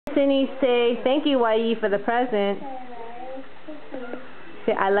Cindy, say thank you, Wai Yee, for the present.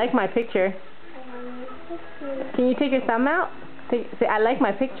 Say I like my picture. Can you take your thumb out? Say I like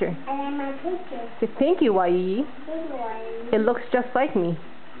my picture. I like my picture. Say thank you, Wai Yee. Thank you, Wai Yee. It looks just like me.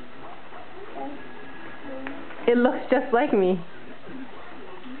 It looks just like me.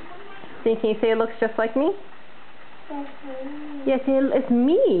 Can you say it looks just like me? Yes, it's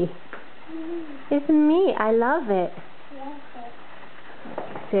me. It's me. I love it.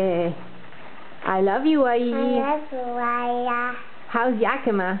 Say, I love you, Wai Yee. I love you, Wai Yee. How's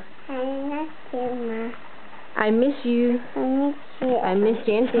Yakima? I love you, Ma. I miss you. I miss you. I miss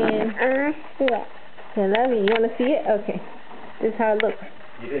Jan. I see it. I love you. You want to see it? Okay. This is how it looks.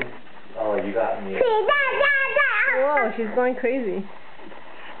 You didn't. Oh, you got me. Whoa, she's going crazy.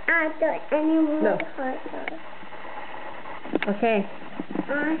 No. Okay.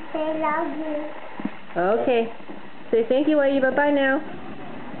 I say love you. Okay. Say thank you, Wai Yee. Bye-bye now.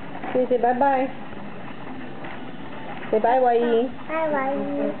 Say bye-bye. Say bye, Wai Yee. Bye, Wai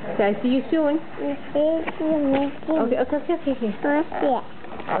Yee. Okay, I see you soon. I see you. Okay.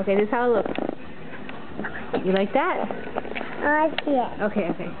 Okay, this is how it looks. You like that? I see it. Okay.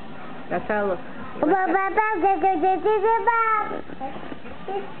 That's how it looks. Like